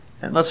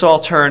And let's all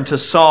turn to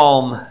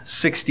Psalm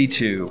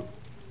 62.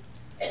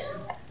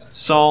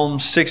 Psalm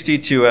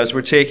 62, as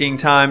we're taking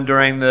time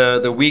during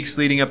the weeks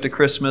leading up to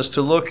Christmas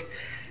to look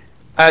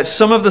at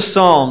some of the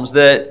Psalms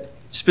that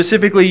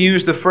specifically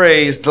use the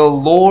phrase, "the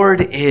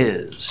Lord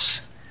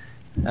is,"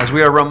 as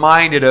we are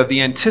reminded of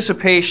the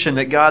anticipation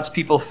that God's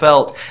people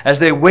felt as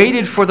they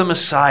waited for the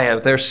Messiah,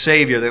 their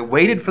Savior. They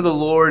waited for the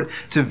Lord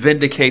to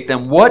vindicate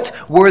them. What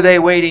were they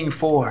waiting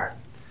for?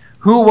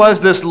 Who was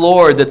this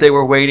Lord that they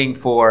were waiting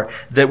for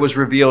that was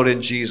revealed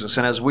in Jesus?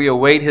 And as we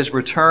await His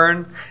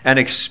return and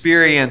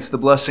experience the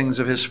blessings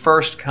of His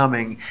first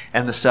coming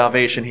and the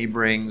salvation He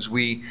brings,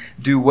 we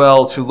do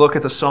well to look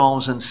at the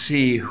Psalms and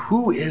see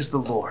who is the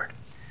Lord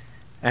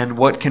and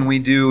what can we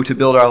do to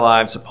build our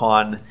lives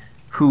upon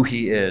who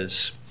He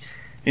is.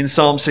 In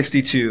Psalm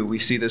 62, we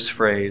see this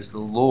phrase, "the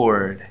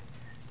Lord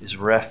is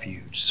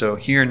refuge." So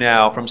hear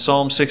now from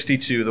Psalm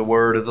 62, the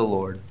word of the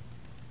Lord.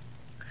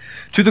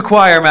 To the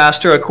choir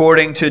master,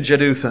 according to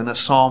Jeduthun, a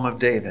psalm of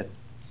David.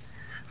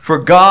 For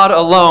God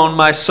alone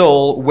my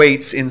soul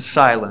waits in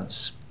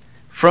silence.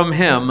 From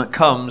Him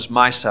comes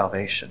my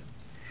salvation.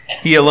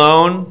 He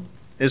alone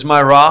is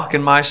my rock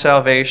and my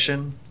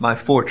salvation, my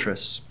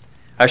fortress.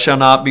 I shall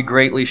not be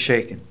greatly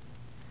shaken.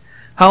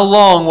 How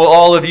long will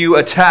all of you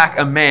attack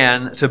a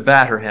man to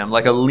batter him,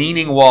 like a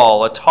leaning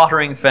wall, a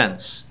tottering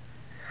fence?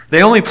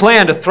 They only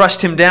plan to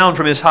thrust him down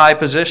from his high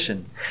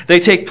position. They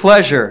take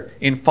pleasure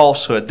in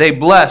falsehood. They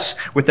bless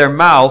with their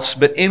mouths,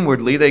 but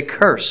inwardly they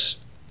curse.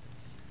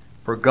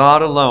 For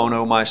God alone,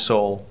 O my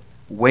soul,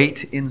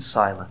 wait in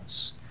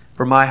silence,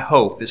 for my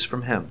hope is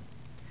from Him.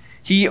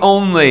 He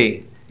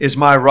only is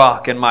my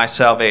rock and my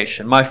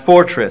salvation, my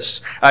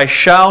fortress. I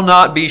shall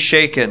not be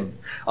shaken.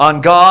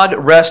 On God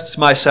rests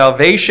my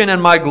salvation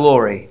and my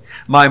glory.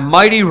 My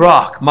mighty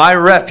rock, my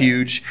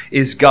refuge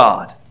is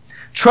God.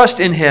 Trust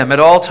in Him at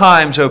all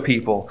times, O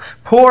people.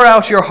 Pour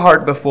out your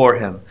heart before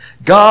Him.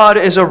 God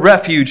is a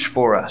refuge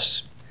for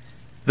us.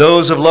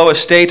 Those of low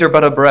estate are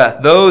but a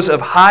breath. Those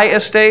of high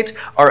estate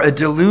are a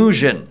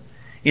delusion.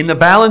 In the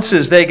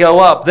balances they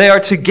go up. They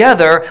are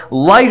together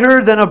lighter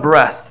than a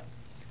breath.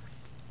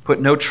 Put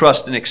no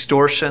trust in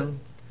extortion.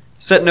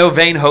 Set no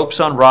vain hopes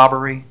on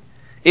robbery.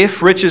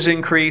 If riches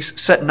increase,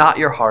 set not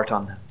your heart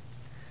on them.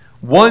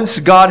 Once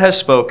God has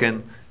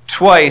spoken,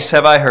 twice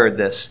have I heard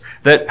this,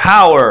 that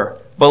power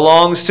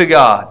belongs to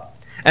God,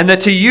 and that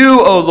to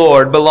you, O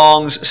Lord,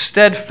 belongs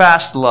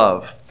steadfast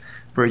love,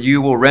 for you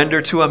will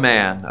render to a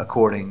man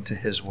according to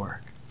his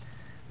work.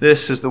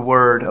 This is the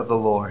word of the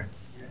Lord.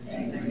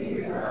 Thanks be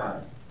to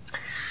God.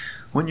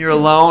 When you're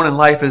alone and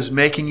life is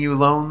making you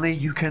lonely,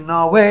 you can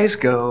always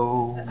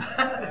go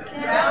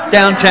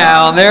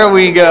downtown. There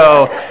we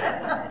go.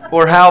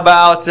 Or how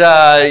about,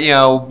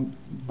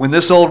 when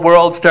this old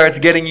world starts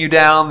getting you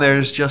down,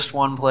 there's just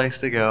one place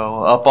to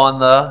go, up on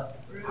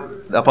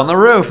the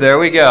roof. There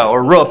we go.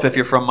 Or roof if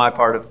you're from my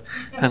part of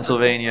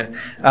Pennsylvania.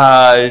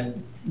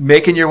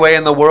 Making your way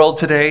in the world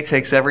today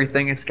takes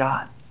everything it's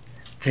got.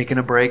 Taking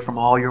a break from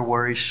all your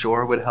worries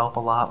sure would help a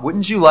lot.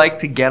 Wouldn't you like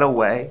to get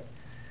away?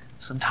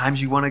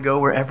 Sometimes you want to go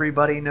where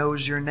everybody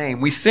knows your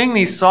name. We sing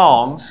these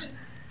songs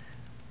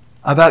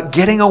about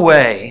getting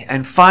away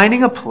and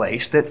finding a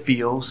place that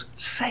feels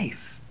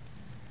safe.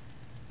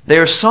 They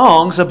are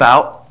songs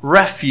about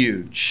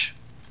refuge.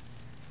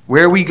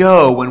 Where we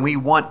go when we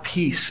want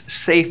peace,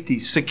 safety,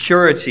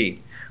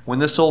 security, when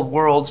this old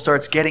world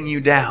starts getting you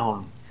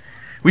down.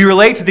 We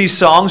relate to these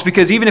songs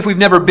because even if we've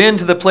never been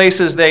to the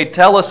places they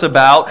tell us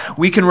about,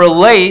 we can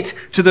relate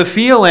to the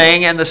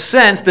feeling and the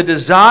sense, the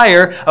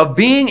desire of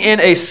being in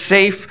a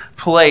safe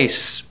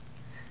place.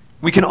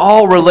 We can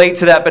all relate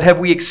to that, but have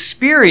we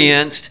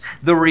experienced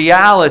the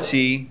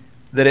reality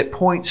that it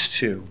points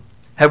to?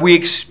 Have we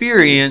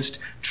experienced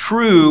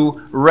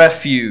true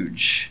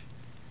refuge?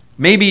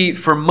 Maybe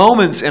for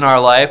moments in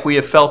our life we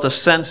have felt a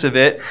sense of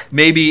it.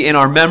 Maybe in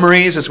our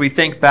memories as we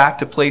think back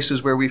to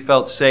places where we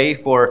felt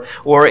safe, or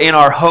in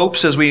our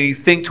hopes as we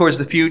think towards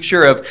the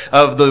future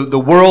of the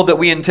world that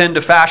we intend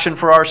to fashion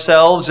for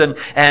ourselves.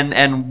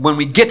 And when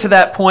we get to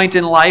that point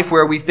in life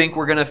where we think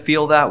we're going to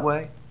feel that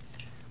way,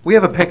 we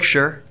have a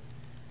picture,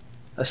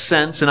 a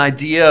sense, an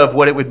idea of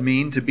what it would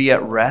mean to be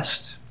at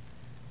rest,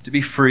 to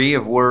be free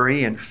of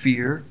worry and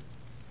fear.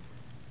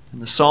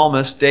 And the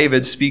psalmist,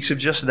 David, speaks of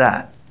just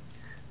that.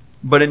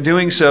 But in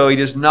doing so, he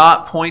does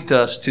not point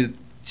us to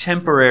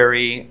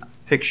temporary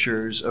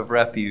pictures of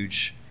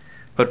refuge,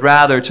 but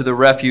rather to the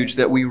refuge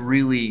that we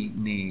really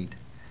need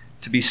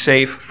to be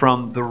safe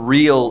from the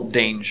real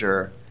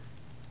danger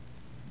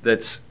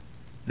that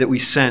we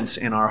sense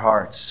in our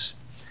hearts.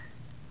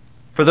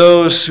 For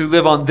those who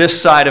live on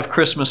this side of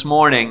Christmas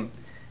morning,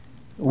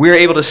 we're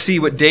able to see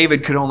what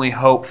David could only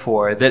hope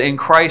for, that in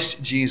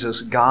Christ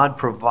Jesus, God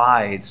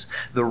provides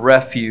the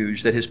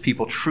refuge that His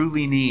people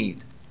truly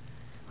need.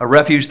 A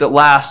refuge that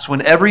lasts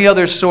when every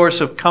other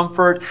source of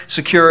comfort,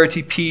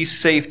 security, peace,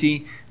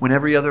 safety, when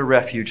every other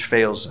refuge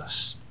fails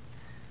us.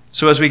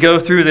 So as we go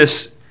through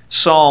this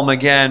psalm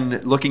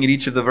again, looking at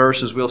each of the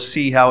verses, we'll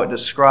see how it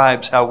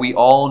describes how we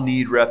all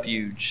need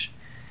refuge.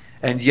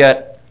 And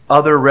yet,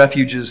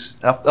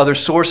 other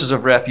sources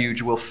of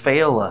refuge will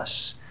fail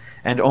us,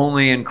 and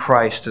only in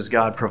Christ does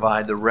God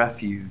provide the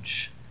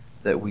refuge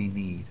that we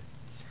need.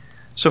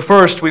 So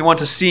first, we want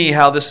to see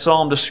how this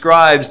psalm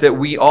describes that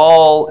we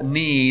all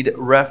need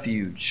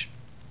refuge.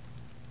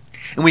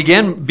 And we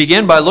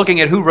begin by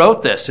looking at who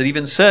wrote this. It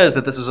even says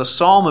that this is a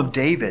psalm of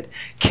David,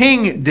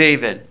 King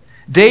David.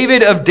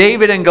 David of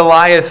David and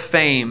Goliath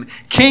fame,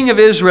 king of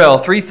Israel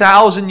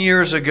 3,000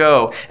 years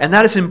ago. And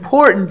that is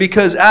important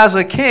because as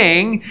a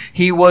king,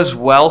 he was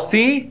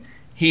wealthy.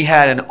 He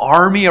had an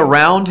army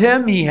around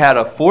him. He had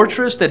a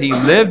fortress that he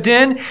lived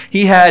in.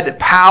 He had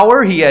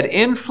power. He had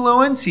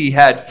influence. He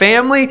had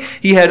family.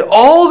 He had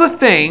all the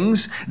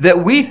things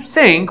that we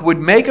think would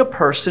make a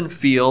person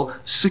feel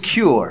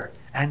secure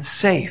and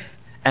safe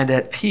and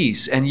at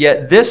peace. And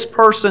yet this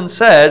person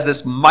says,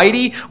 this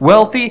mighty,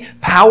 wealthy,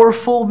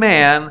 powerful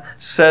man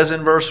says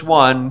in verse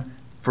 1,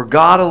 "For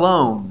God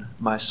alone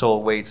my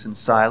soul waits in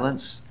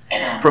silence.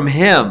 From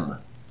Him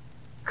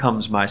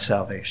comes my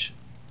salvation."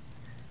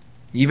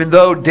 Even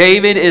though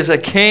David is a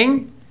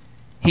king,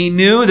 he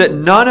knew that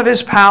none of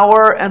his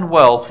power and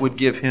wealth would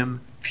give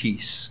him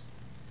peace.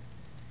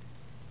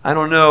 I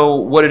don't know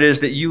what it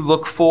is that you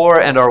look for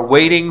and are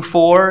waiting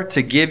for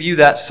to give you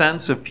that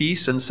sense of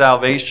peace and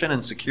salvation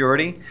and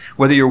security.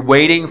 Whether you're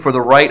waiting for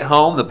the right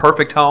home, the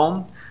perfect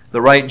home,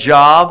 the right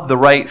job, the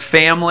right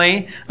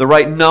family, the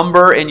right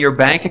number in your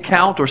bank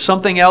account, or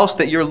something else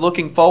that you're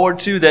looking forward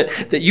to,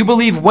 that you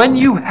believe when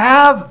you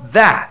have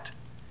that,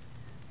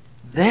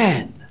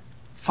 then,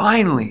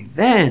 finally,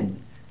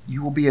 then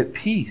you will be at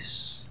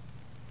peace.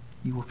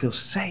 You will feel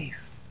safe.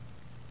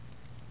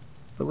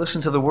 But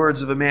listen to the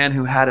words of a man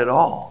who had it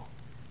all.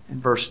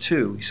 In verse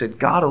 2, he said,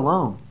 "God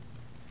alone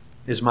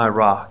is my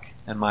rock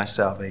and my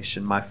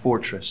salvation, my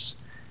fortress.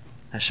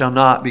 I shall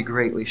not be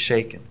greatly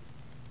shaken."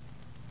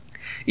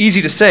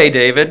 Easy to say,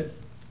 David,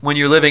 when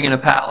you're living in a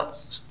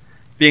palace,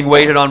 being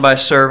waited on by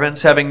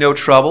servants, having no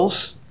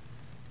troubles,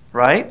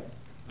 right?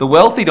 The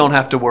wealthy don't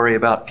have to worry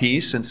about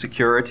peace and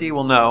security.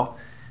 Well, no.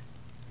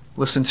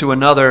 Listen to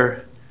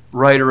another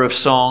writer of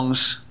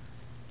songs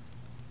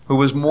who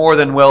was more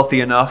than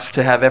wealthy enough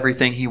to have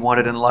everything he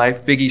wanted in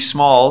life. Biggie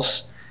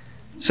Smalls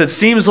said,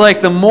 "Seems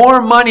like the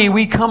more money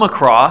we come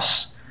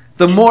across,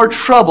 the more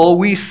trouble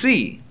we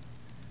see."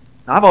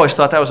 Now, I've always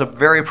thought that was a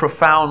very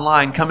profound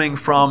line coming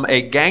from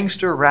a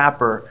gangster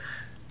rapper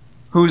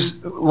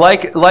who's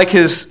like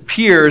his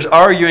peers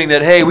arguing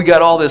that, hey, we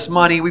got all this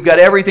money, we've got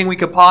everything we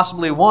could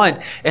possibly want.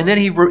 And then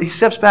he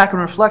steps back and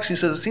reflects and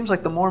he says, it seems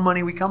like the more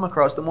money we come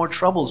across, the more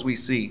troubles we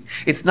see.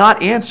 It's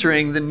not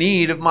answering the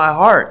need of my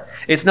heart.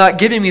 It's not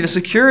giving me the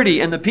security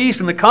and the peace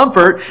and the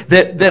comfort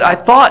that I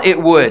thought it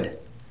would.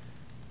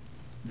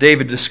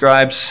 David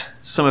describes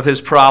some of his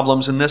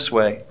problems in this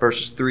way,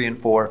 verses 3 and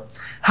 4.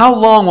 "How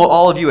long will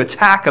all of you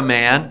attack a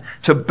man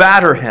to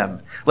batter him?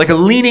 Like a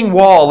leaning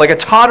wall, like a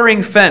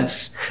tottering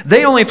fence.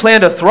 They only plan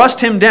to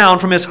thrust him down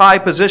from his high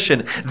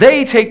position.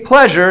 They take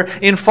pleasure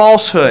in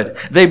falsehood.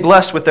 They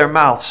bless with their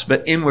mouths,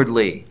 but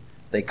inwardly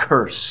they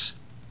curse."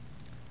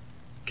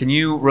 Can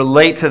you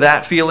relate to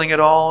that feeling at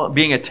all?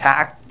 Being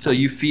attacked till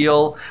you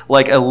feel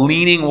like a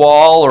leaning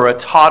wall or a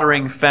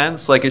tottering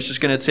fence, like it's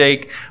just going to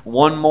take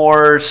one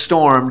more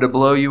storm to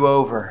blow you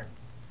over.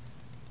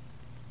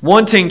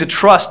 Wanting to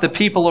trust the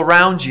people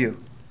around you,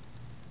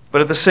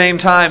 but at the same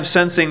time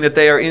sensing that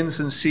they are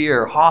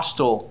insincere,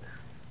 hostile,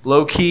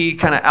 low-key,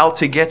 kind of out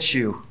to get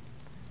you.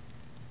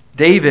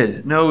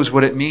 David knows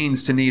what it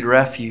means to need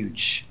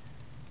refuge,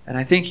 and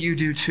I think you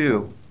do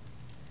too.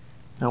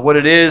 Now, what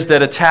it is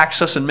that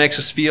attacks us and makes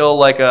us feel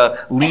like a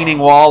leaning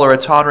wall or a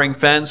tottering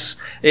fence,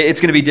 it's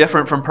going to be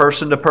different from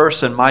person to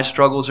person. My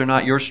struggles are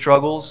not your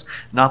struggles,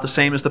 not the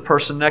same as the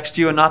person next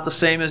to you, and not the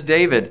same as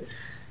David.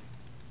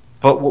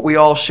 But what we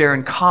all share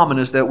in common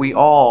is that we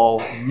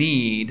all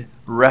need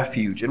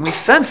refuge. And we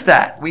sense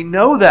that. We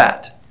know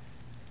that.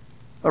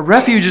 A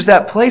refuge is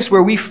that place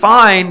where we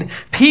find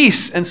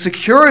peace and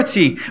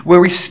security,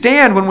 where we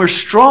stand when we're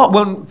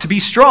strong, to be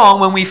strong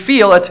when we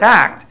feel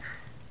attacked.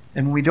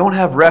 And when we don't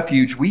have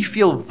refuge, we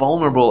feel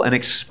vulnerable and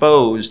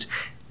exposed,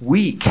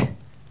 weak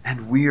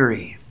and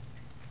weary.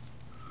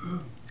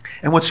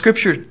 And what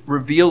Scripture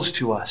reveals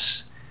to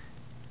us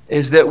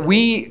is that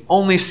we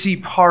only see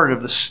part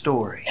of the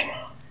story.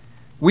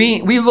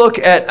 We look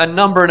at a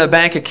number in a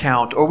bank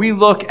account, or we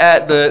look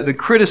at the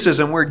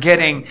criticism we're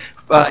getting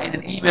in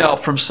an email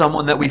from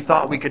someone that we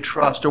thought we could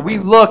trust, or we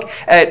look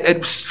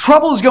at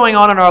troubles going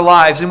on in our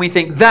lives and we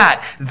think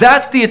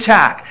that's the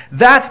attack,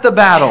 that's the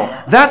battle,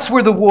 that's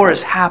where the war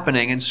is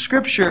happening. And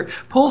Scripture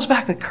pulls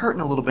back the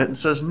curtain a little bit and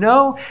says,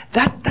 no,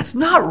 that's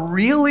not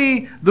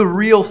really the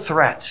real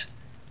threat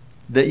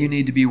that you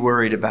need to be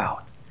worried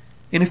about.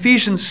 In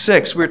Ephesians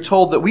 6, we're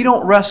told that we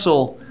don't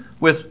wrestle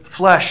with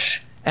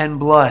flesh and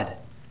blood,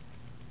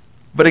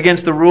 but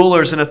against the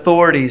rulers and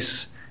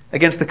authorities,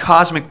 against the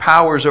cosmic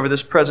powers over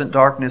this present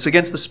darkness,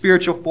 against the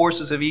spiritual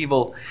forces of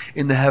evil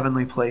in the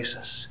heavenly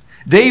places.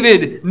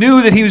 David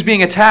knew that he was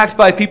being attacked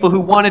by people who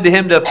wanted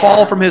him to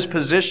fall from his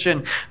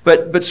position,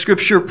 but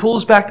Scripture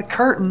pulls back the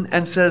curtain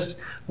and says,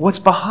 what's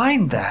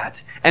behind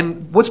that?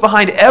 And what's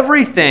behind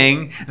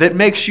everything that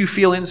makes you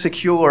feel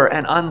insecure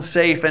and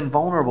unsafe and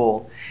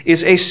vulnerable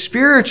is a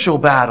spiritual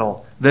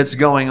battle that's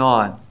going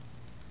on.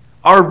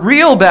 Our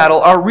real battle,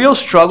 our real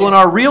struggle, and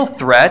our real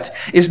threat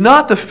is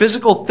not the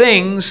physical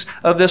things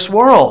of this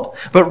world,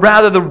 but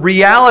rather the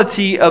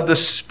reality of the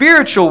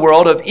spiritual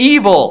world of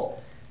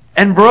evil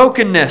and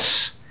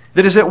brokenness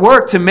that is at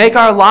work to make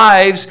our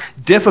lives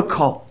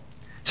difficult,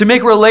 to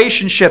make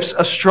relationships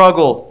a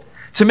struggle,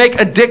 to make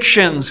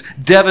addictions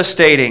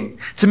devastating,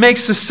 to make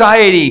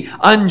society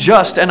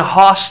unjust and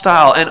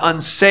hostile and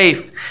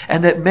unsafe,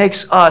 and that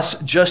makes us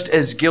just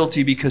as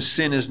guilty because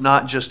sin is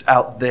not just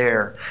out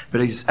there, but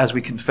as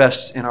we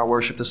confessed in our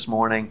worship this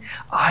morning,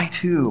 I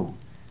too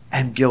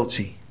am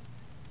guilty.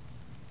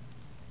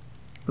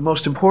 The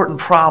most important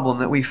problem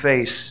that we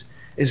face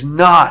is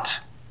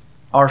not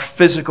our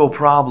physical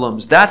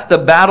problems. That's the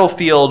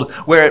battlefield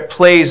where it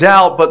plays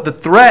out, but the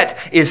threat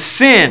is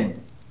sin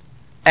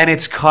and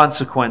its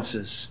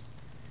consequences.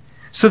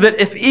 So that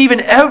if even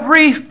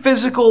every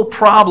physical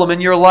problem in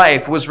your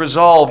life was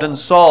resolved and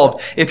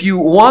solved, if you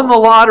won the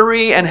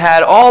lottery and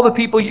had all the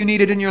people you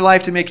needed in your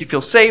life to make you feel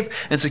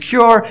safe and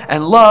secure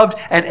and loved,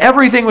 and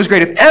everything was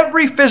great, if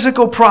every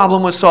physical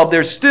problem was solved,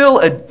 there's still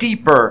a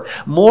deeper,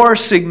 more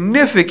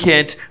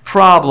significant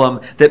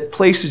problem that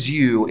places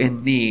you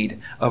in need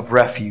of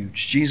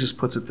refuge. Jesus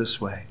puts it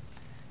this way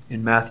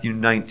in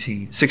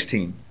Matthew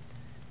 16.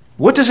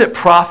 What does it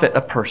profit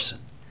a person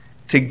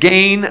to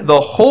gain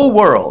the whole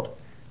world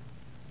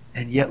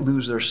and yet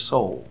lose their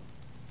soul?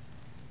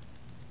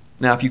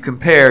 Now, if you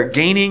compare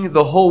gaining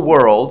the whole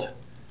world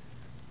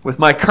with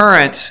my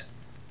current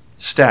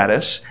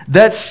status,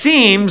 that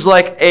seems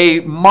like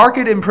a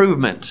market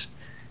improvement.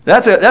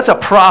 That's a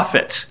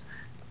profit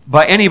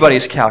by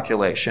anybody's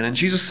calculation. And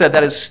Jesus said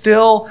that is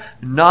still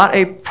not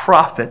a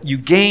profit. You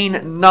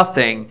gain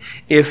nothing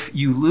if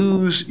you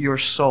lose your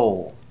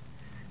soul.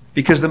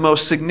 Because the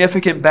most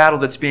significant battle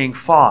that's being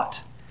fought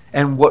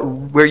and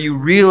where you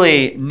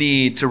really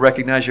need to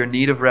recognize your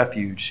need of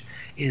refuge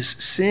is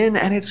sin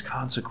and its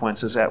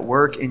consequences at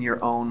work in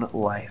your own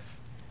life.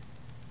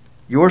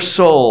 Your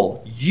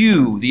soul,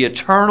 you, the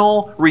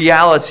eternal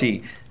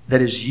reality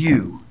that is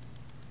you,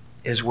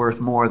 is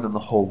worth more than the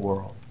whole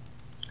world.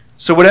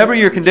 So whatever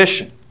your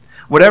condition,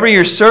 whatever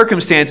your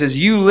circumstances,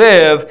 you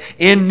live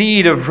in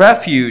need of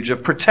refuge,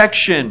 of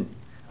protection,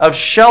 of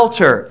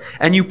shelter,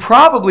 and you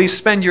probably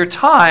spend your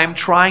time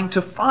trying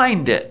to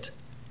find it.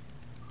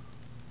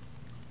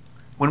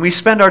 When we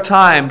spend our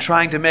time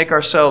trying to make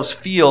ourselves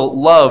feel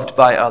loved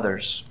by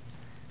others,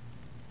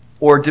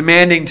 or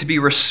demanding to be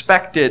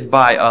respected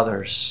by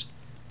others,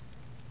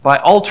 by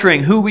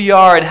altering who we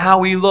are and how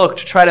we look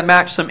to try to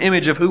match some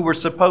image of who we're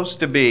supposed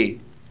to be,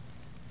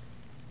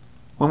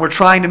 when we're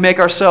trying to make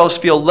ourselves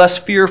feel less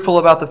fearful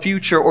about the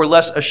future or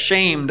less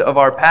ashamed of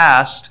our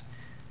past,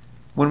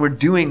 when we're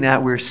doing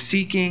that, we're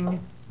seeking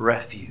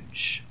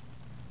refuge.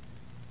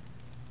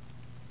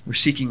 We're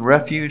seeking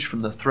refuge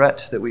from the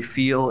threat that we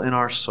feel in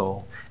our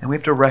soul, and we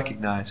have to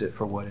recognize it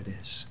for what it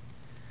is.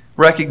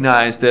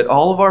 Recognize that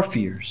all of our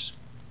fears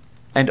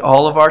and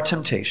all of our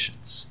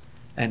temptations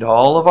and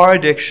all of our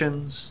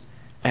addictions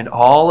and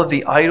all of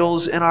the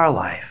idols in our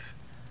life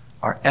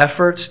are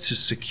efforts to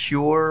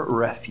secure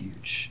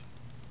refuge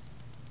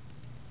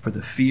for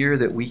the fear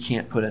that we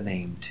can't put a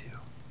name to.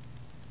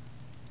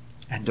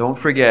 And don't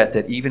forget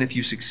that even if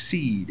you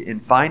succeed in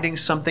finding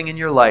something in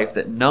your life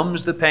that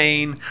numbs the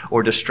pain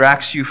or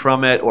distracts you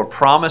from it or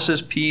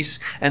promises peace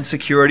and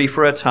security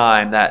for a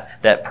time,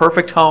 that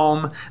perfect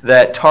home,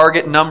 that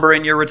target number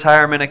in your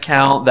retirement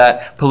account,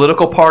 that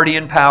political party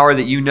in power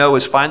that you know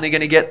is finally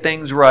going to get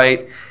things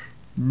right,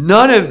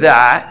 none of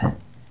that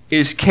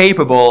is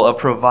capable of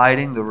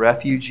providing the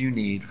refuge you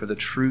need for the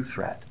true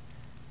threat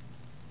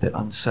that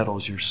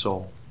unsettles your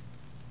soul.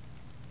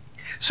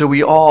 So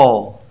we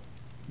all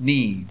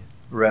need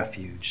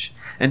refuge.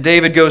 And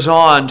David goes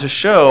on to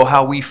show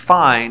how we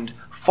find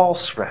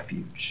false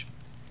refuge.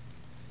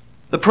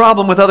 The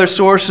problem with other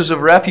sources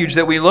of refuge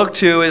that we look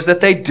to is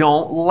that they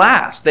don't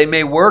last. They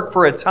may work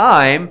for a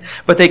time,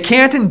 but they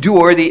can't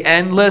endure the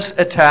endless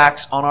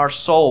attacks on our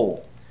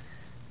soul.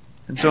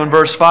 And so in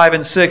verse 5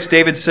 and 6,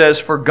 David says,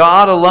 "For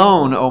God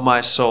alone, O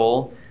my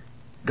soul,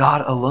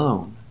 God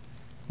alone,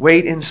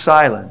 wait in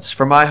silence,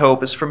 for my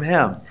hope is from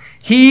Him.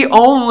 He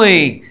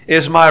only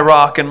is my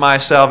rock and my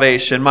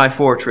salvation, my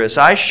fortress.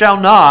 I shall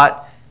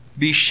not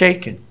be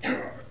shaken."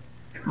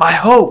 My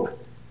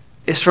hope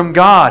is from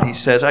God, he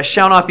says. I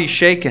shall not be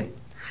shaken.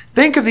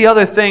 Think of the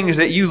other things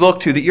that you look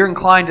to, that you're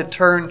inclined to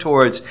turn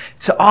towards,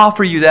 to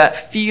offer you that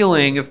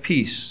feeling of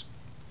peace.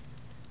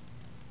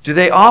 Do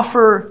they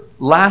offer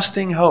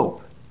lasting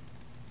hope?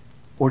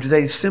 Or do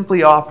they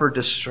simply offer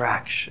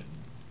distraction?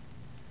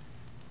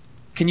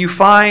 When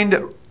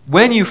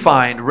you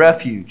find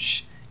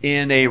refuge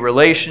in a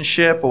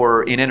relationship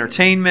or in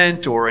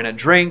entertainment or in a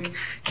drink,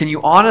 can you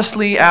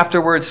honestly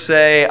afterwards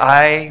say,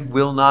 "I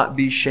will not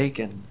be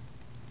shaken"?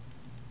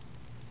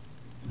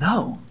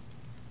 No.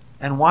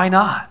 And why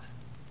not?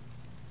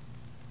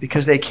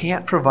 Because they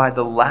can't provide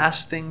the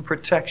lasting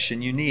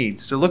protection you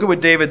need. So look at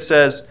what David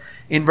says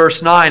in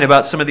verse 9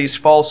 about some of these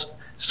false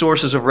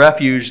sources of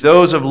refuge.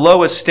 Those of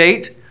low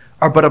estate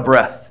are but a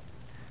breath.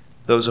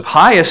 Those of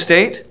high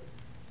estate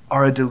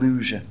are a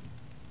delusion.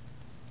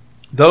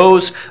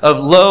 Those of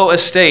low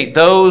estate,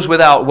 those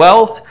without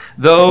wealth,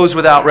 those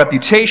without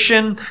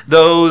reputation,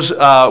 those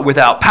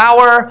without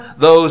power,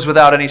 those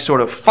without any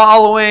sort of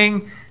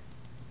following,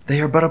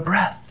 they are but a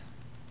breath.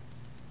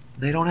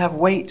 They don't have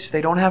weight.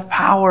 They don't have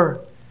power.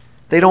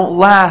 They don't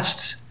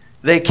last.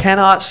 They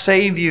cannot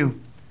save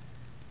you.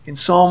 In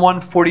Psalm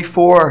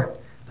 144,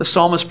 the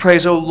psalmist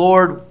prays, "O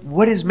Lord,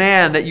 what is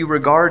man that you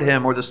regard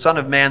him, or the son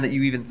of man that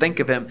you even think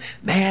of him?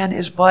 Man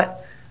is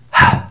but,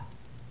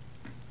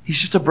 he's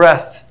just a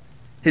breath.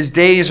 His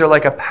days are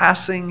like a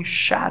passing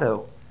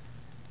shadow."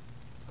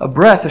 A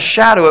breath, a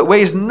shadow, it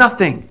weighs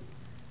nothing.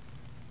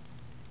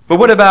 But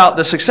what about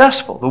the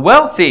successful, the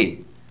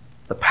wealthy,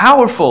 the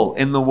powerful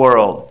in the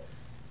world?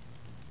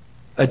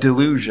 A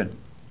delusion,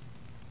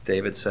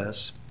 David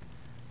says.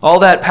 All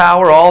that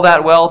power, all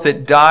that wealth,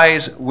 it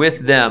dies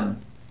with them.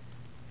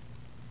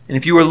 And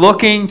if you were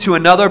looking to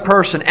another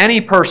person, any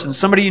person,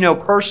 somebody you know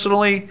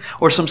personally,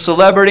 or some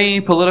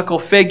celebrity, political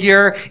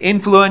figure,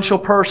 influential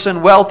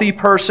person, wealthy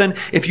person,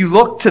 if you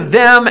look to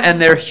them and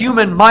their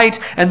human might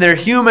and their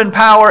human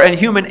power and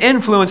human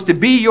influence to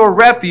be your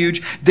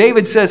refuge,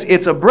 David says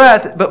it's a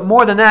breath, but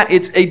more than that,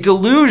 it's a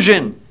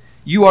delusion.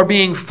 You are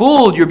being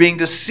fooled, you're being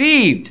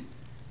deceived.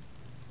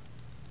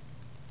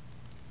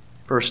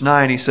 Verse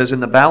 9, he says, "In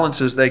the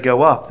balances they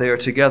go up, they are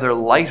together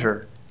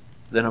lighter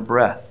than a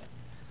breath."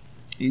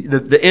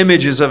 The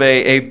image is of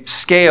a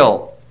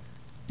scale.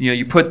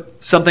 You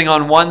put something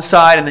on one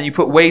side and then you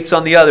put weights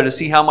on the other to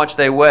see how much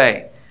they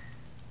weigh.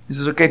 He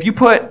says, okay, if you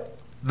put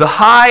the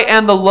high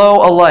and the low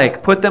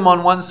alike, put them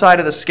on one side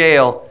of the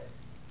scale,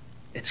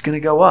 it's going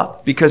to go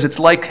up because it's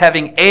like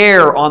having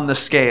air on the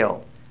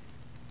scale.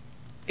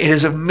 It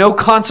is of no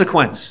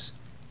consequence.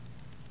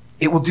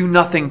 It will do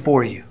nothing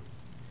for you.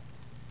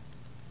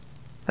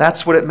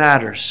 That's what it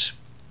matters.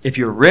 If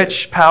you're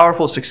rich,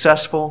 powerful,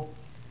 successful,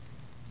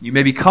 you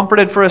may be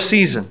comforted for a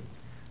season,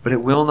 but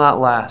it will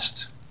not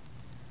last.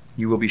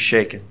 You will be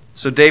shaken.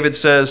 So David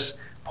says,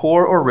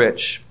 poor or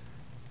rich,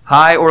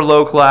 high or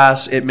low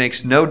class, it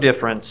makes no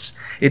difference.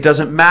 It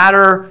doesn't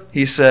matter,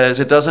 he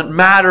says, it doesn't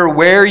matter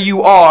where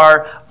you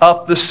are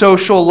up the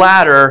social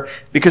ladder,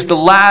 because the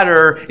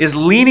ladder is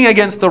leaning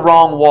against the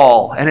wrong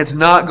wall, and it's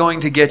not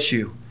going to get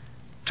you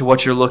to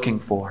what you're looking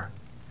for.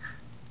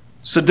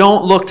 So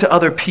don't look to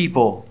other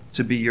people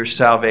to be your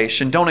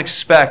salvation. Don't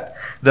expect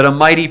that a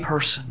mighty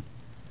person,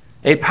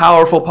 a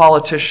powerful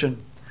politician,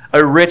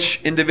 a rich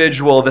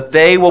individual, that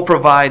they will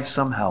provide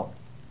some help,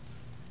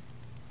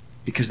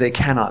 because they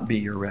cannot be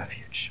your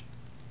refuge.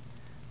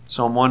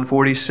 Psalm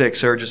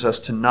 146 urges us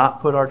to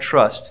not put our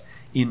trust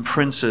in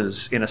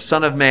princes, in a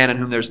son of man in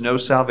whom there's no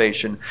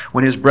salvation.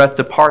 When his breath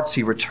departs,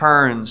 he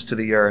returns to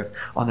the earth.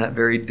 On that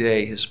very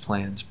day, his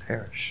plans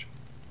perish.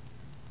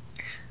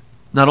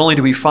 Not only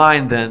do we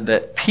find then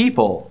that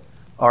people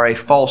are a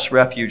false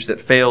refuge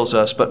that fails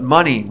us, but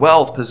money,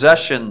 wealth,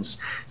 possessions,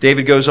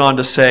 David goes on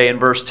to say in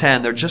verse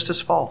 10, they're just as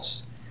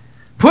false.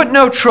 Put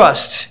no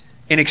trust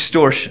in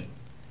extortion.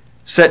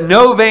 Set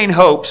no vain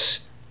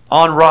hopes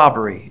on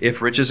robbery.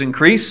 If riches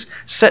increase,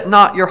 set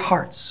not your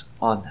hearts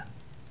on them.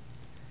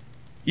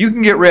 You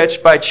can get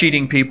rich by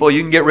cheating people.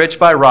 You can get rich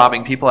by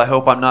robbing people. I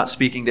hope I'm not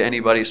speaking to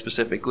anybody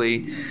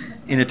specifically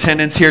in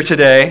attendance here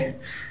today.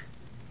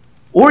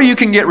 Or you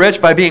can get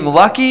rich by being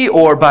lucky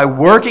or by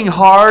working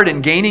hard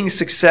and gaining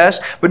success.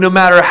 But no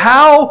matter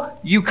how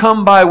you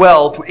come by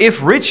wealth,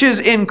 if riches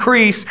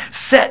increase,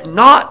 set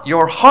not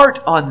your heart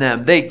on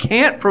them. They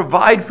can't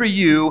provide for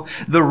you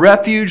the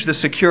refuge, the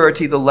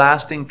security, the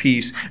lasting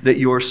peace that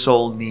your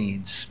soul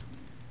needs.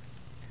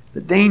 The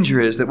danger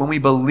is that when we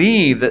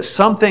believe that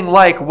something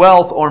like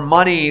wealth or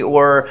money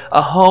or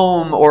a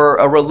home or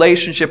a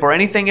relationship or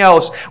anything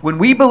else, when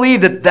we believe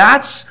that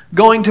that's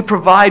going to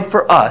provide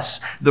for us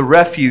the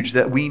refuge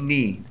that we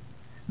need,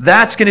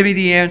 that's going to be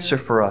the answer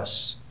for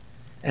us.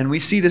 And we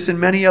see this in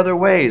many other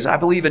ways. I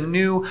believe a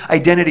new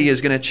identity is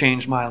going to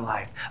change my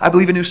life. I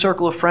believe a new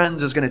circle of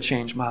friends is going to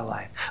change my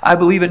life. I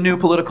believe a new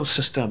political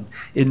system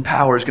in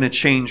power is going to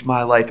change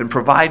my life and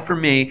provide for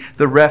me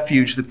the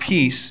refuge, the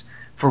peace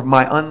for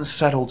my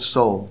unsettled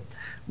soul.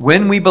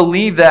 When we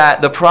believe that,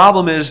 the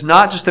problem is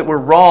not just that we're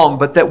wrong,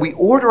 but that we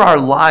order our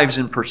lives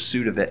in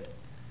pursuit of it.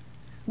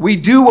 We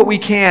do what we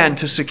can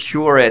to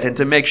secure it and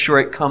to make sure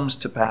it comes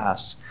to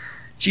pass.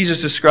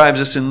 Jesus describes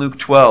this in Luke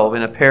 12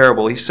 in a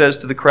parable. He says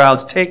to the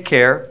crowds, "Take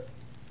care.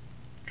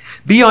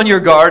 Be on your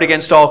guard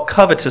against all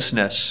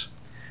covetousness,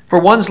 for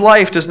one's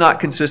life does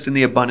not consist in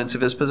the abundance of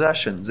his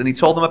possessions." And he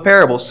told them a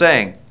parable,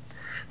 saying,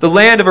 "The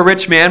land of a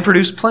rich man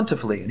produced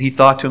plentifully, and he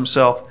thought to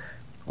himself,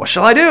 'What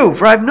shall I do?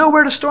 For I have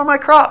nowhere to store my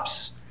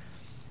crops.'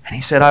 And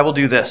he said, 'I will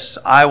do this.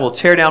 I will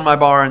tear down my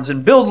barns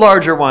and build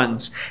larger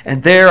ones,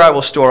 and there I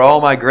will store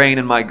all my grain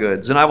and my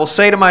goods. And I will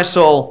say to my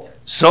soul,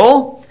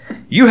 Soul,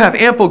 You have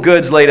ample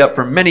goods laid up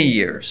for many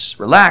years.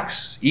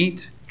 Relax,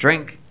 eat,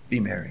 drink, be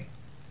merry.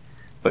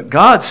 But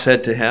God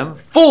said to him,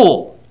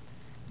 Fool!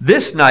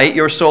 This night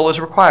your soul is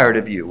required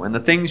of you, and the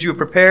things you have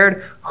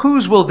prepared,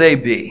 whose will they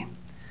be?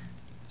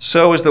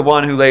 So is the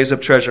one who lays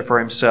up treasure for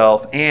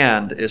himself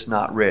and is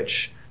not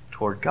rich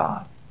toward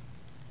God.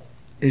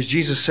 Is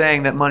Jesus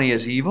saying that money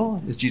is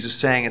evil? Is Jesus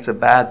saying it's a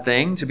bad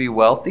thing to be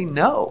wealthy?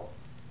 No.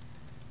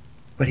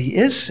 But he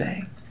is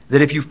saying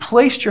that if you've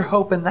placed your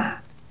hope in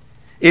that,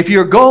 if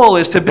your goal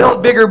is to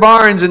build bigger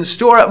barns and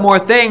store up more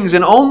things,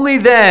 and only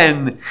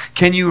then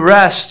can you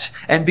rest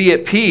and be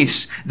at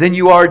peace, then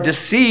you are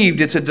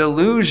deceived. It's a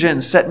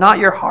delusion. Set not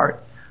your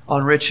heart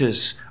on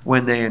riches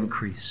when they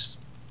increase.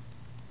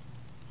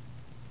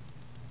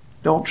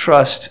 Don't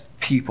trust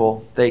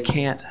people. They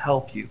can't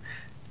help you.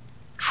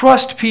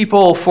 Trust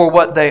people for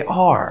what they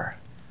are.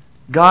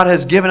 God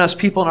has given us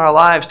people in our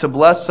lives to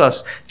bless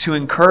us, to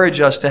encourage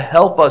us, to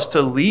help us,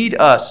 to lead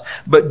us.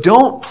 But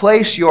don't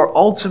place your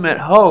ultimate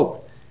hope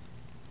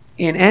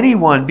in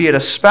anyone, be it a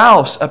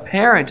spouse, a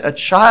parent, a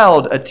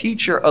child, a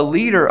teacher, a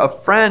leader, a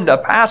friend, a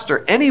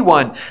pastor,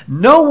 anyone.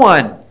 No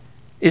one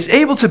is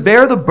able to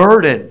bear the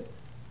burden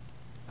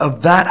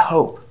of that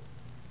hope.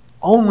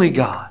 Only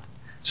God.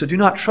 So do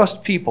not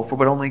trust people for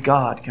what only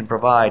God can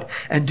provide.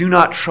 And do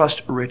not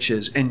trust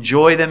riches.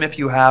 Enjoy them if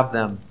you have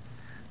them.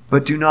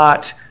 But do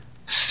not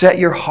set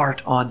your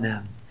heart on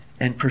them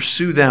and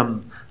pursue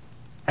them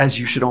as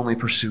you should only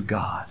pursue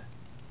God.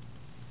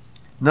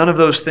 None of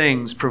those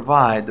things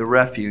provide the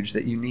refuge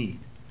that you need.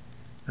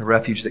 A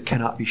refuge that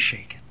cannot be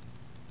shaken.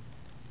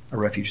 A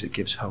refuge that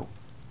gives hope.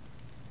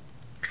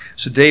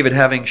 So David,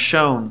 having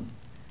shown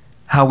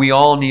how we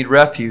all need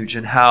refuge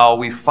and how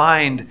we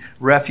find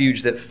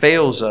refuge that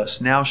fails us,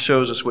 now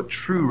shows us what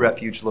true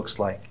refuge looks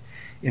like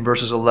in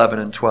verses 11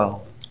 and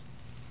 12.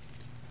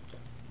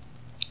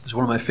 It's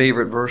one of my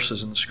favorite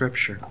verses in the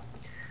Scripture.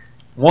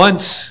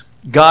 Once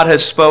God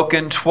has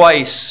spoken,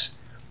 twice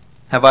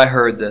have I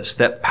heard this,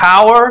 that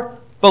power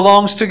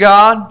belongs to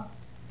God,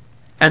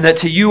 and that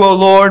to you, O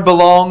Lord,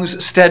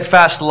 belongs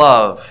steadfast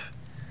love,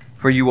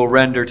 for you will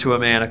render to a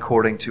man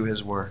according to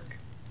his work.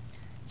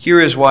 Here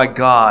is why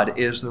God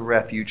is the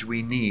refuge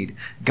we need.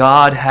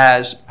 God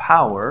has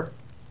power,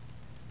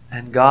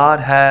 and God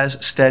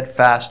has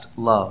steadfast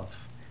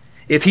love.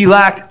 If he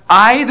lacked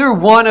either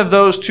one of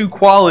those two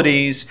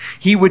qualities,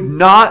 he would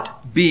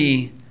not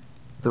be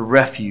the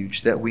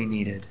refuge that we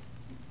needed.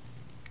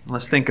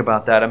 Let's think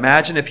about that.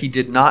 Imagine if he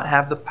did not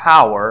have the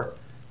power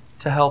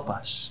to help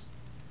us.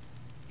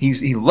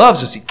 He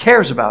loves us. He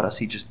cares about us.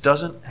 He just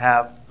doesn't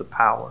have the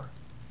power.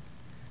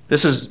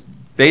 This is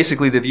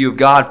basically the view of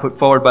God put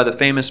forward by the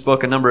famous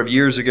book a number of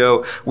years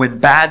ago, When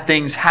Bad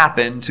Things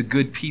Happen to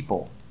Good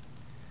People.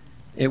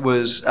 It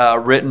was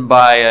written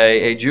by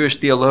a Jewish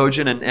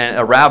theologian and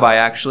a rabbi,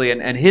 actually,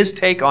 and his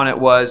take on it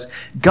was,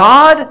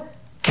 God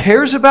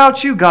cares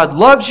about you, God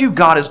loves you,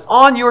 God is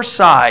on your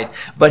side,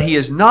 but he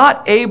is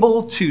not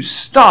able to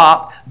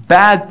stop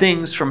bad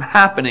things from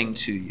happening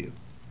to you.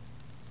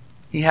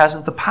 He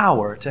hasn't the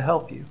power to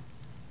help you.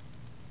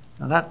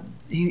 Now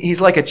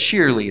he's like a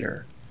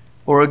cheerleader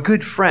or a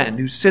good friend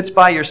who sits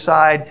by your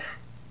side,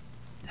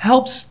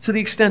 helps to the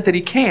extent that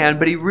he can,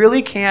 but he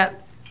really can't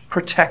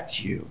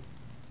protect you.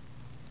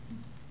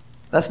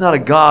 That's not a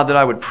God that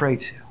I would pray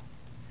to.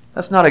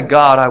 That's not a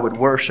God I would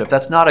worship.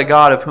 That's not a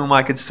God of whom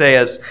I could say,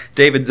 as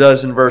David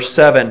does in verse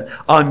 7,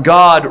 on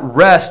God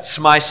rests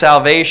my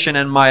salvation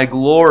and my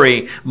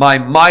glory, my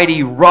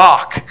mighty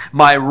rock,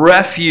 my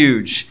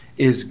refuge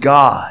is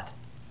God.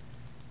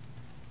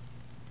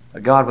 A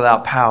God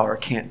without power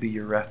can't be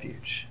your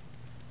refuge.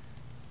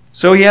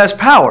 So he has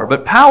power,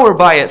 but power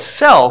by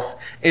itself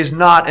is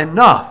not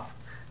enough.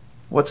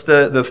 What's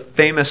the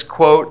famous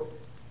quote?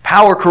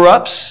 Power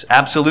corrupts.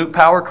 Absolute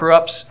power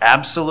corrupts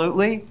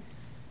absolutely.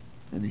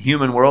 In the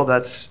human world,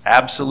 that's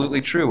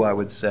absolutely true, I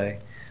would say.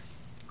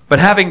 But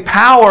having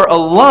power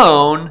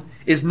alone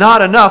is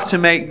not enough to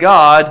make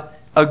God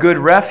a good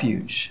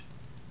refuge.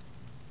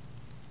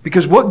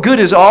 Because what good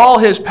is all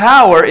his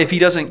power if he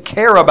doesn't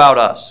care about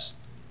us?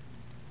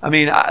 I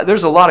mean,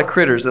 there's a lot of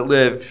critters that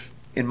live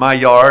in my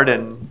yard,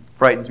 and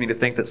frightens me to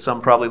think that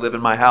some probably live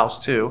in my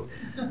house too.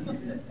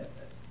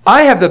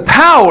 I have the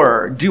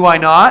power, do I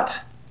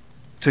not,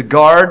 to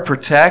guard,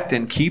 protect,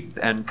 and keep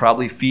and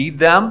probably feed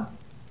them.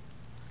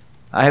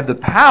 I have the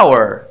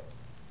power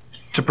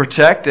to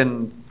protect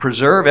and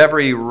preserve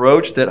every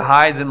roach that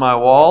hides in my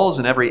walls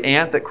and every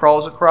ant that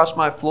crawls across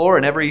my floor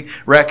and every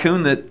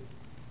raccoon that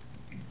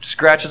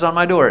scratches on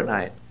my door at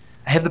night.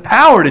 I have the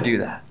power to do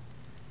that.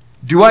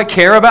 Do I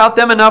care about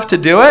them enough to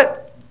do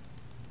it?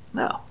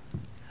 No.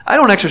 I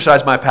don't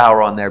exercise my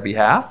power on their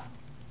behalf.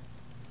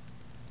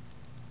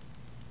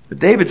 But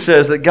David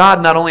says that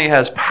God not only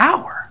has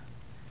power,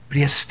 but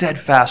he has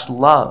steadfast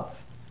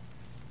love.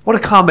 What a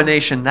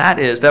combination that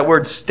is. That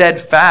word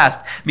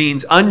steadfast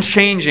means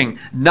unchanging,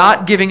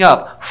 not giving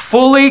up,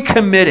 fully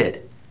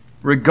committed,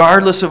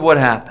 regardless of what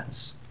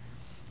happens.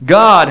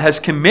 God has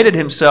committed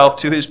himself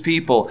to his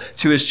people,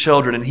 to his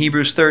children. In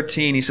Hebrews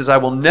 13, he says, I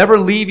will never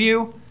leave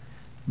you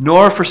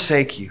nor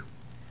forsake you.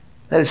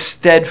 That is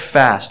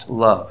steadfast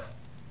love.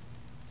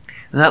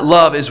 And that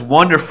love is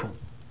wonderful.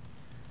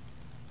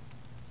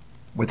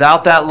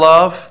 Without that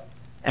love,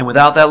 and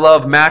without that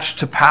love matched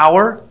to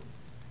power,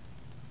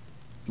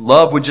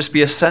 love would just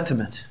be a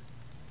sentiment.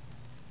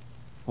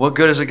 What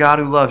good is a God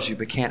who loves you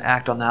but can't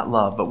act on that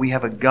love? But we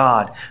have a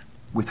God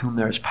with whom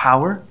there is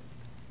power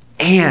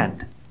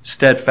and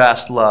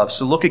steadfast love.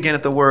 So look again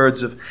at the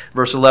words of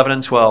verse 11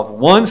 and 12.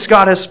 Once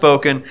God has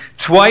spoken,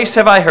 twice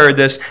have I heard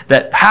this,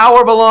 that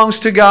power belongs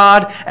to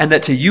God, and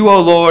that to you,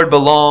 O Lord,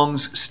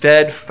 belongs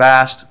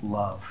steadfast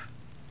love.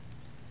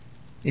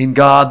 In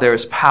God there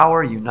is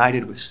power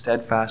united with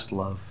steadfast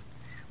love,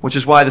 which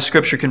is why the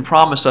Scripture can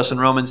promise us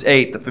in Romans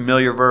 8, the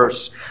familiar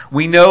verse,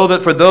 we know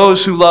that for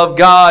those who love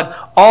God,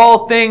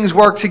 all things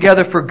work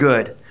together for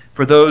good,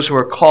 for those who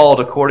are called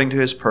according to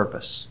His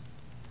purpose.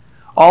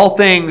 All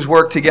things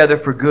work together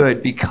for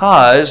good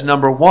because,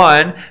 number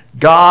one,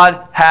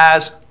 God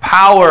has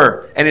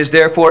power and is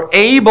therefore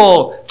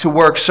able to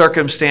work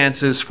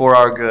circumstances for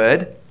our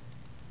good.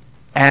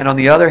 And on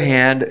the other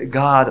hand,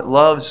 God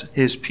loves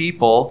His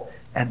people,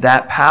 and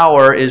that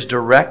power is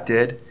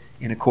directed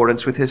in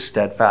accordance with His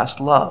steadfast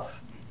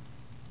love.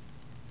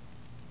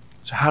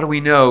 So how do we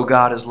know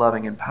God is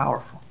loving and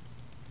powerful?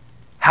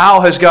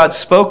 How has God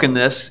spoken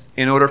this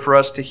in order for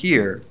us to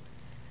hear?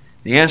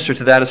 The answer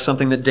to that is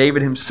something that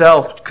David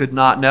himself could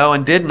not know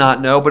and did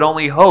not know, but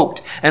only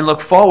hoped and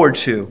looked forward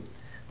to,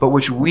 but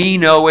which we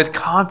know with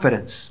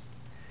confidence.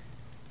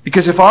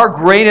 Because if our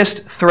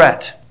greatest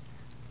threat,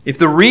 if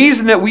the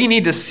reason that we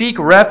need to seek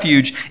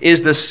refuge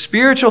is the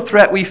spiritual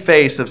threat we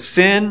face of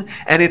sin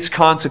and its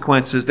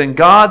consequences, then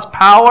God's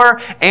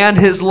power and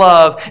His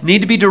love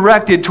need to be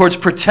directed towards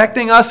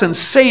protecting us and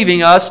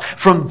saving us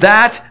from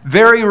that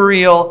very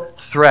real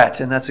threat.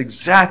 And that's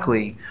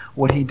exactly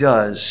what He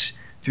does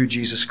through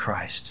Jesus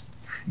Christ.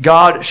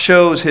 God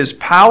shows His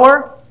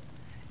power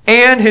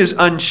and His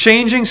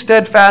unchanging,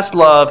 steadfast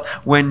love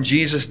when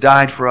Jesus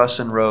died for us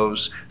and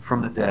rose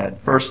from the dead.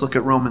 First, look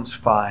at Romans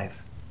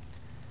 5.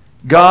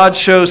 God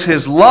shows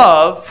His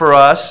love for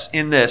us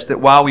in this, that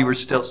while we were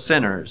still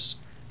sinners,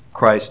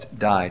 Christ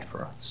died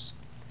for us.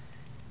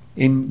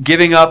 In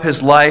giving up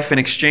His life in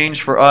exchange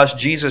for us,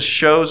 Jesus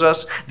shows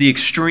us the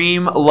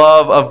extreme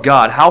love of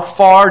God. How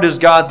far does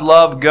God's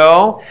love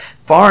go?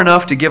 Far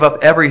enough to give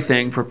up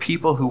everything for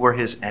people who were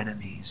His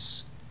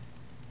enemies.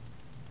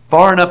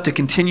 Far enough to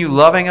continue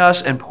loving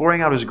us and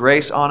pouring out His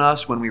grace on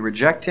us when we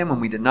reject Him, when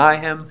we deny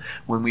Him,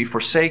 when we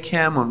forsake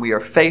Him, when we are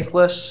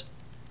faithless.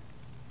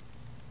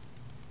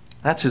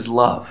 That's His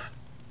love,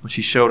 which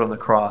He showed on the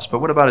cross. But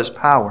what about His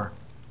power?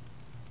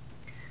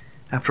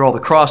 After all, the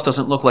cross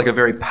doesn't look like a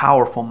very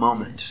powerful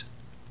moment.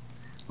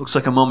 It looks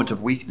like a moment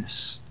of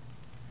weakness.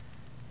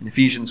 In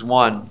Ephesians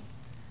 1,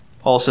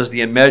 Paul says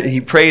he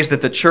prays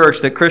that the church,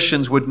 that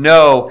Christians would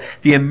know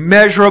the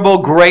immeasurable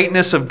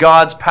greatness of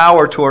God's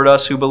power toward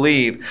us who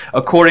believe,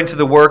 according to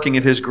the working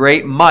of His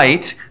great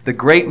might, the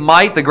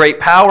great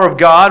power of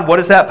God. What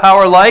is that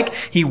power like?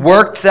 He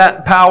worked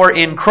that power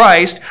in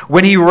Christ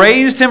when He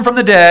raised Him from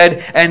the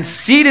dead and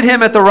seated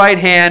Him at the right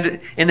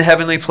hand in the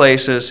heavenly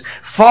places,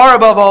 far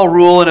above all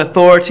rule and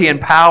authority and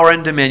power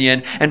and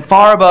dominion, and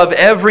far above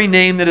every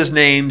name that is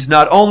named,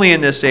 not only in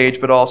this age,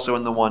 but also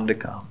in the one to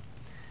come.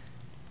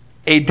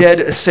 A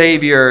dead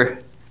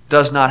Savior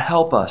does not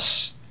help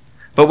us.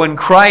 But when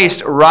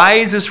Christ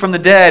rises from the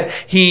dead,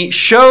 He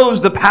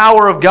shows the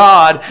power of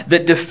God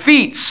that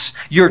defeats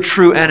your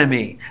true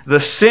enemy. The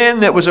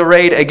sin that was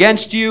arrayed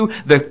against you,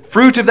 the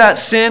fruit of that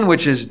sin,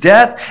 which is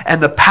death,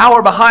 and the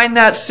power behind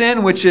that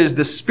sin, which is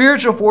the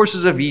spiritual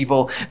forces of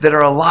evil that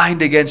are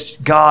aligned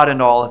against God and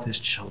all of His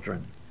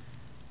children.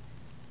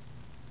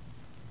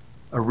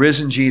 A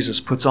risen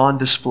Jesus puts on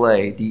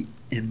display the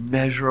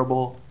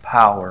immeasurable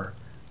power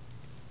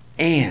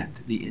and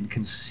the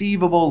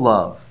inconceivable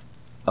love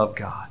of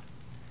God.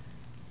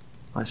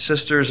 My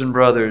sisters and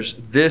brothers,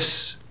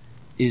 this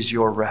is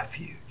your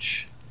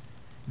refuge.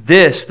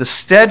 This, the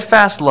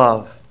steadfast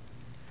love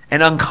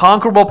and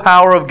unconquerable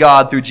power of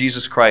God through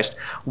Jesus Christ.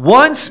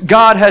 Once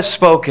God has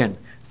spoken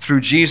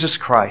through Jesus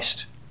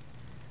Christ,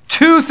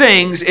 two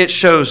things it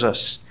shows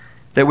us: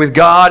 that with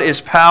God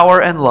is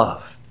power and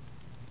love,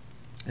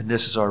 and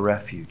this is our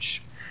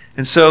refuge.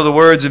 And so the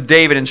words of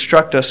David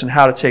instruct us in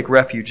how to take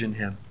refuge in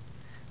Him.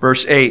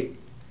 Verse 8,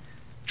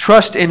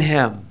 trust in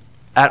Him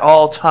at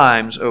all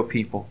times, O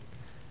people.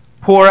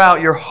 Pour out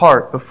your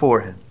heart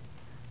before Him.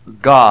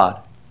 God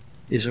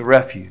is a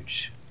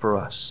refuge for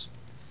us.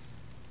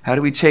 How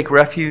do we take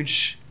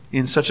refuge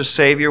in such a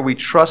Savior? We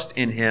trust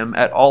in Him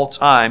at all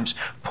times,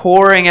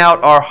 pouring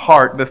out our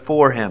heart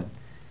before Him.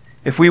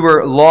 If we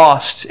were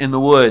lost in the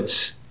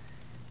woods,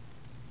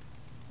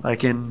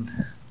 like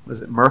in,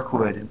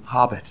 Mirkwood in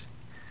Hobbit,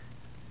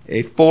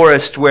 a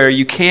forest where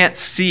you can't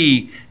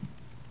see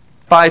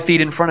 5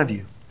 feet in front of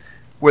you,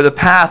 where the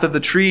path of the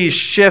trees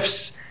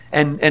shifts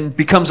and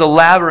becomes a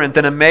labyrinth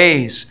and a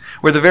maze,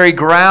 where the very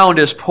ground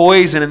is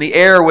poison and the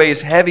air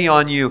weighs heavy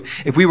on you.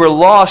 If we were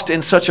lost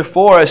in such a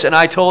forest and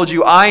I told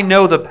you, I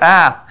know the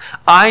path,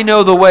 I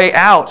know the way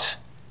out,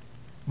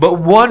 But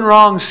one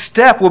wrong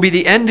step will be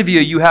the end of you.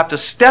 You have to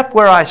step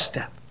where I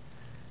step.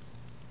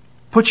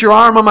 Put your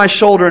arm on my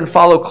shoulder and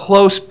follow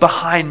close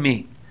behind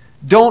me.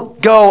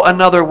 Don't go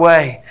another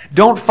way.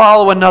 Don't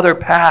follow another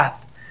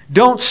path.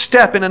 Don't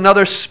step in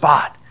another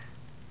spot.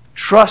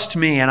 Trust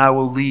me and I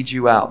will lead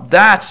you out.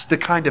 That's the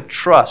kind of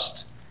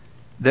trust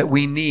that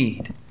we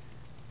need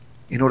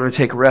in order to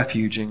take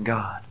refuge in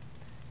God.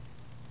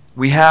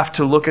 We have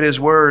to look at His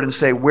Word and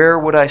say, where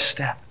would I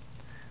step?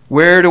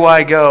 Where do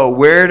I go?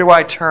 Where do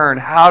I turn?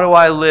 How do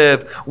I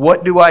live?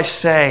 What do I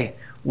say?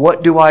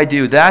 What do I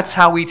do? That's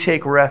how we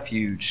take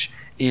refuge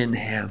in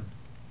Him.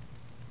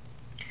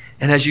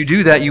 And as you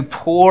do that, you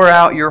pour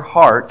out your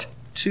heart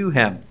to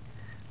Him,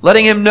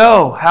 letting Him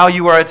know how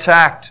you are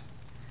attacked,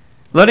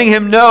 letting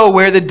Him know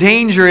where the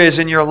danger is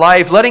in your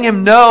life, letting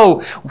Him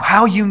know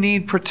how you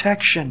need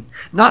protection,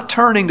 not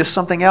turning to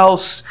something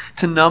else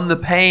to numb the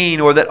pain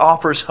or that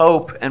offers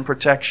hope and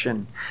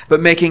protection, but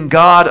making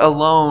God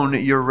alone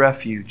your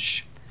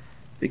refuge.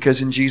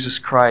 Because in Jesus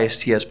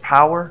Christ, He has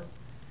power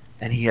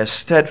and He has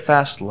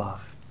steadfast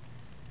love.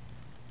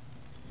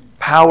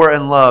 Power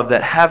and love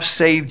that have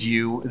saved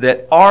you,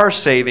 that are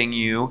saving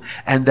you,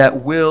 and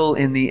that will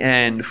in the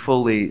end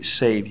fully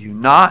save you.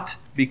 Not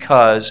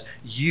because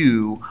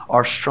you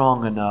are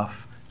strong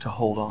enough to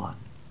hold on.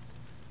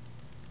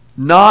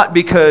 Not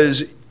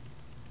because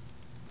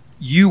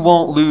you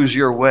won't lose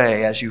your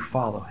way as you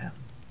follow Him.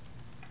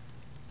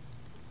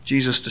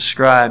 Jesus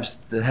describes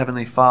the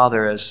Heavenly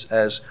Father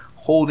as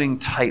holding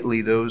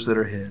tightly those that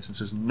are His and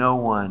says, no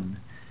one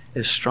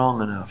is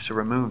strong enough to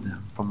remove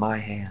them from my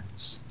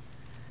hands.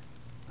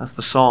 That's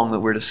the song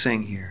that we're to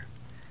sing here.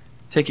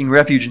 Taking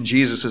refuge in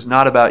Jesus is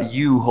not about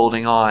you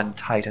holding on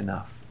tight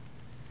enough.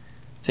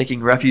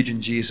 Taking refuge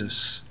in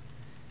Jesus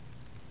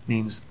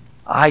means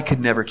I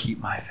could never keep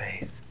my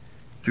faith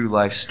through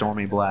life's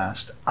stormy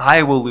blast.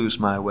 I will lose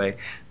my way.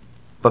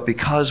 But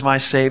because my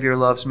Savior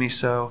loves me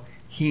so,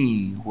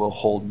 He will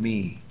hold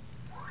me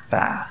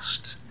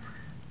fast.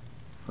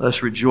 Let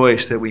us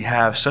rejoice that we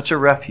have such a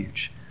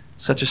refuge,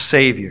 such a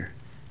Savior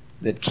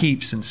that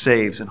keeps and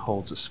saves and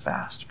holds us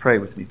fast. Pray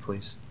with me,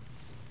 please.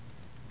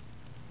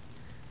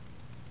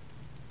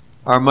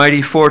 Our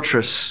mighty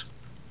fortress,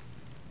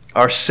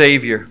 our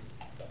Savior,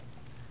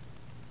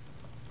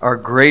 our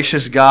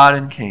gracious God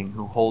and King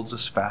who holds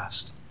us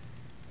fast.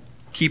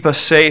 Keep us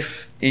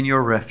safe in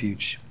your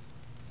refuge.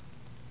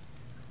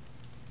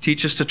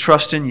 Teach us to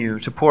trust in you,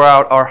 to pour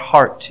out our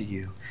heart to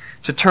you,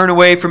 to turn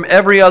away from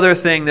every other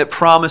thing that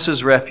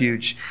promises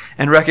refuge,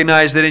 and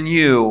recognize that in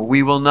you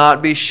we will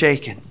not be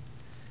shaken.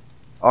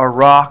 Our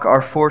rock,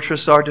 our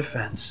fortress, our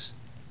defense.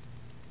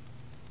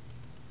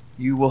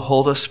 You will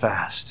hold us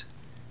fast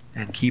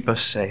and keep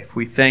us safe.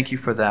 We thank you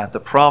for that. The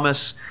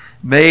promise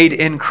made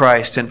in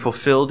Christ and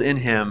fulfilled in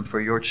Him for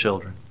your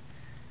children.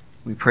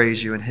 We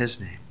praise you in His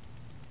name.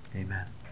 Amen.